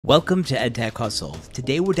Welcome to EdTech Hustle.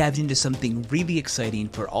 Today we're diving into something really exciting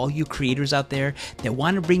for all you creators out there that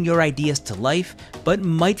want to bring your ideas to life but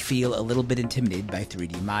might feel a little bit intimidated by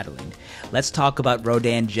 3D modeling. Let's talk about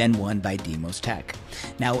Rodin Gen-1 by Demos Tech.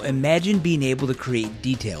 Now imagine being able to create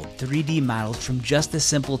detailed 3D models from just a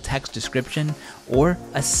simple text description or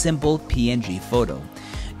a simple PNG photo.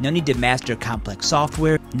 No need to master complex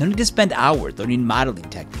software, no need to spend hours learning modeling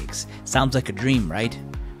techniques. Sounds like a dream, right?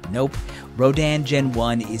 Nope. Rodin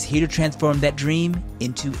Gen-1 is here to transform that dream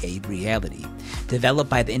into a reality. Developed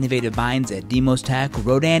by the innovative minds at Demos Tech,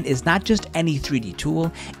 Rodin is not just any 3D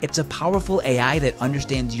tool, it's a powerful AI that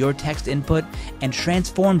understands your text input and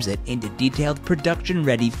transforms it into detailed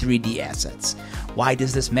production-ready 3D assets. Why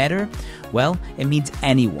does this matter? Well, it means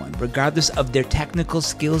anyone, regardless of their technical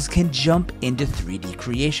skills, can jump into 3D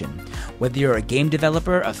creation. Whether you're a game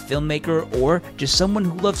developer, a filmmaker, or just someone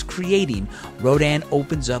who loves creating, Rodin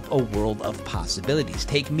opens up a world of possibilities.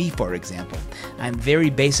 Take me, for example. I'm very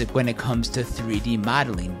basic when it comes to 3D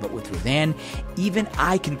modeling, but with Rodin, even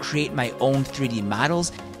I can create my own 3D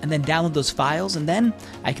models and then download those files, and then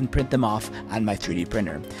I can print them off on my 3D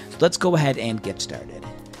printer. So let's go ahead and get started.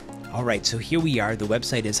 Alright, so here we are. The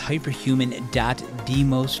website is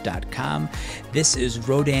hyperhuman.demos.com. This is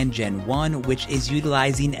Rodin Gen-1, which is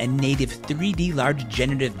utilizing a native 3D large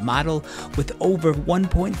generative model with over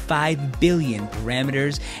 1.5 billion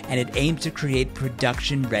parameters, and it aims to create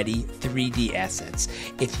production-ready 3D assets.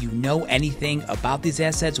 If you know anything about these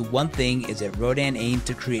assets, one thing is that Rodin aims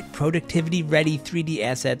to create productivity-ready 3D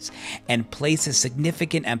assets and place a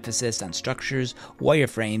significant emphasis on structures,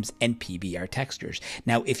 wireframes, and PBR textures.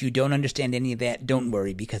 Now, if you don't understand any of that, don't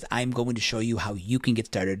worry, because I'm going to show you how you can get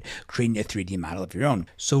started creating a 3D model of your own.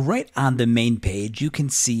 So right on the main page, you can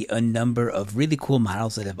see a number of really cool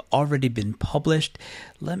models that have already been published.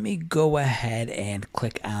 Let me go ahead and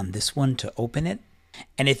click on this one to open it.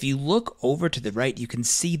 And if you look over to the right, you can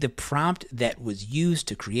see the prompt that was used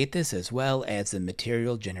to create this, as well as the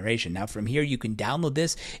material generation. Now from here, you can download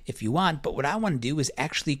this if you want, but what I want to do is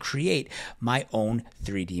actually create my own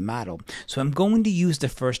 3D model. So I'm going to use the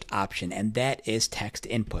first option, and that is text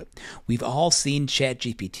input. We've all seen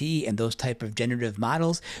ChatGPT and those type of generative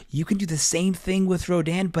models. You can do the same thing with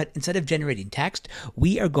Rodin, but instead of generating text,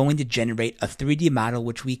 we are going to generate a 3D model,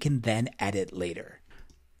 which we can then edit later.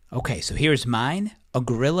 Okay, so here's mine, a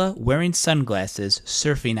gorilla wearing sunglasses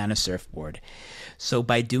surfing on a surfboard. So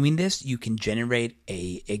by doing this, you can generate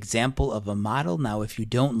an example of a model. Now, if you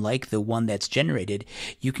don't like the one that's generated,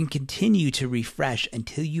 you can continue to refresh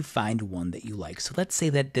until you find one that you like. So let's say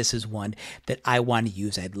that this is one that I want to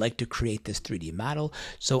use. I'd like to create this 3D model.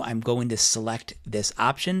 So I'm going to select this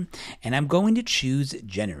option, and I'm going to choose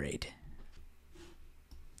Generate.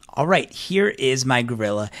 All right, here is my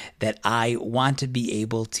gorilla that I want to be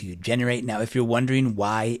able to generate. Now, if you're wondering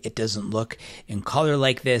why it doesn't look in color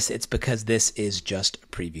like this, it's because this is just a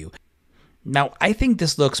preview. Now, I think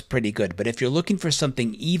this looks pretty good, but if you're looking for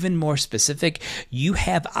something even more specific, you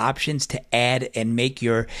have options to add and make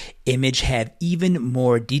your image have even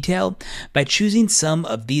more detail by choosing some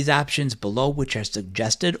of these options below, which are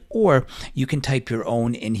suggested, or you can type your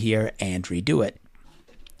own in here and redo it.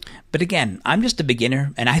 But again, I'm just a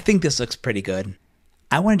beginner, and I think this looks pretty good.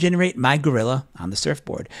 I want to generate my gorilla on the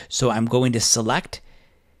surfboard, so I'm going to select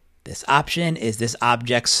this option. Is this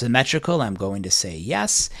object symmetrical? I'm going to say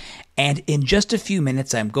yes, and in just a few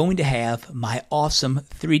minutes, I'm going to have my awesome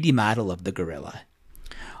 3D model of the gorilla.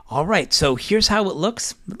 All right, so here's how it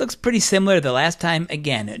looks. It looks pretty similar to the last time.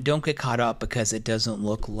 Again, don't get caught up because it doesn't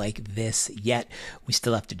look like this yet. We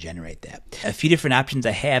still have to generate that. A few different options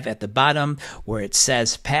I have at the bottom where it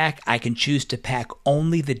says pack. I can choose to pack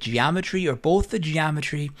only the geometry or both the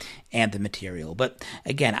geometry and the material. But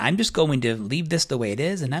again, I'm just going to leave this the way it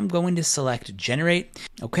is, and I'm going to select Generate.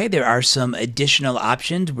 Okay, there are some additional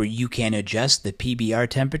options where you can adjust the PBR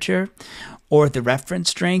temperature or the reference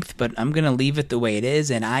strength, but I'm going to leave it the way it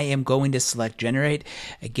is, and I am going to select Generate.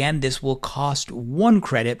 Again, this will cost 1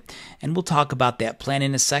 credit, and we'll talk about that plan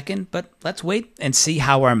in a second, but let's wait and see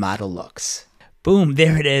how our model looks. Boom,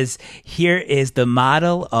 there it is. Here is the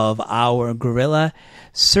model of our gorilla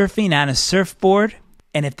surfing on a surfboard.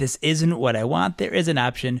 And if this isn't what I want, there is an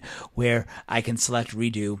option where I can select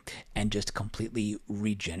Redo and just completely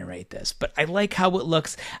regenerate this. But I like how it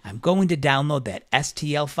looks. I'm going to download that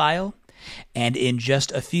STL file, and in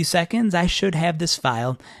just a few seconds, I should have this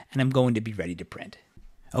file, and I'm going to be ready to print.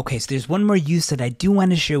 Okay, so there's one more use that I do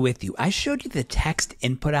want to share with you. I showed you the text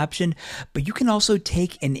input option, but you can also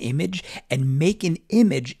take an image and make an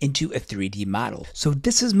image into a 3D model. So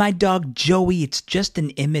this is my dog Joey. It's just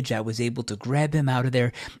an image. I was able to grab him out of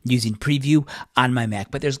there using preview on my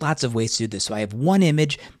Mac, but there's lots of ways to do this. So I have one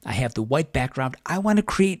image, I have the white background. I want to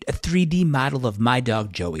create a 3D model of my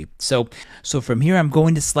dog Joey. So from here, I'm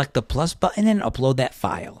going to select the plus button and upload that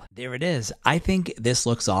file. There it is. I think this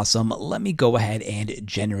looks awesome. Let me go ahead and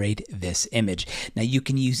generate this image. Now you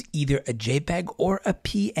can use either a JPEG or a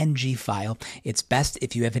PNG file. It's best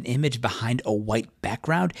if you have an image behind a white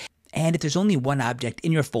background. And if there's only one object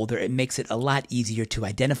in your folder, it makes it a lot easier to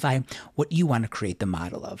identify what you want to create the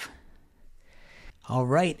model of. All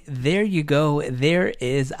right, there you go. There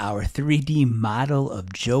is our 3D model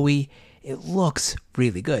of Joey. It looks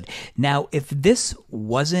really good. Now, if this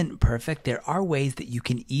wasn't perfect, there are ways that you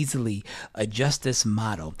can easily adjust this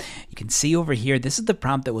model. You can see over here, this is the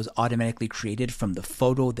prompt that was automatically created from the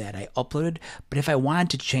photo that I uploaded. But if I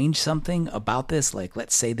wanted to change something about this, like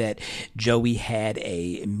let's say that Joey had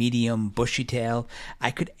a medium bushy tail,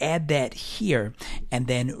 I could add that here and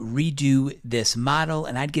then redo this model,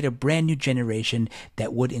 and I'd get a brand new generation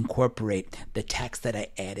that would incorporate the text that I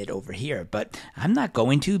added over here. But I'm not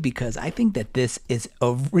going to, because I think that this is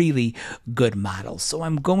a really good model. So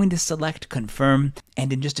I'm going to select confirm,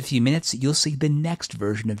 and in just a few minutes you'll see the next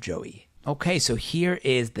version of Joey. Okay, so here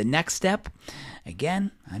is the next step.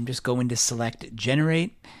 Again, I'm just going to select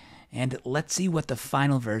generate, and let's see what the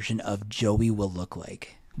final version of Joey will look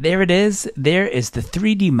like. There it is. There is the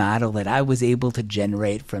 3D model that I was able to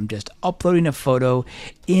generate from just uploading a photo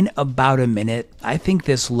in about a minute. I think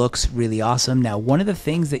this looks really awesome. Now, one of the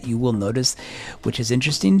things that you will notice, which is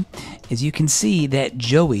interesting, is you can see that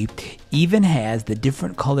Joey even has the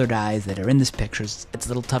different colored eyes that are in this picture. It's a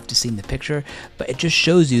little tough to see in the picture, but it just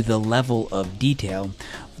shows you the level of detail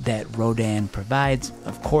that Rodin provides.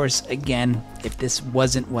 Of course, again, if this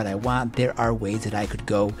wasn't what I want, there are ways that I could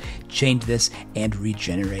go change this and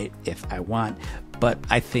regenerate if I want. But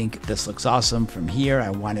I think this looks awesome. From here, I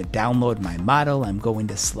want to download my model. I'm going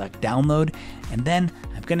to select download, and then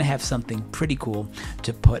I'm going to have something pretty cool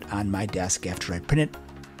to put on my desk after I print it.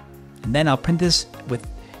 And then I'll print this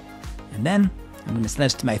and then I'm going to send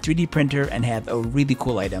this to my 3D printer and have a really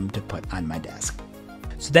cool item to put on my desk.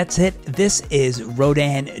 So that's it. This is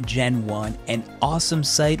Rodin Gen-1, an awesome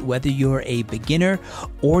site whether you're a beginner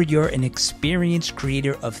or you're an experienced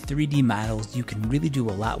creator of 3D models. You can really do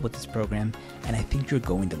a lot with this program, and I think you're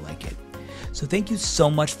going to like it. So thank you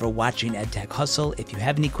so much for watching EdTech Hustle. If you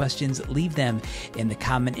have any questions, leave them in the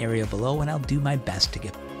comment area below, and I'll do my best to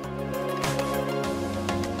get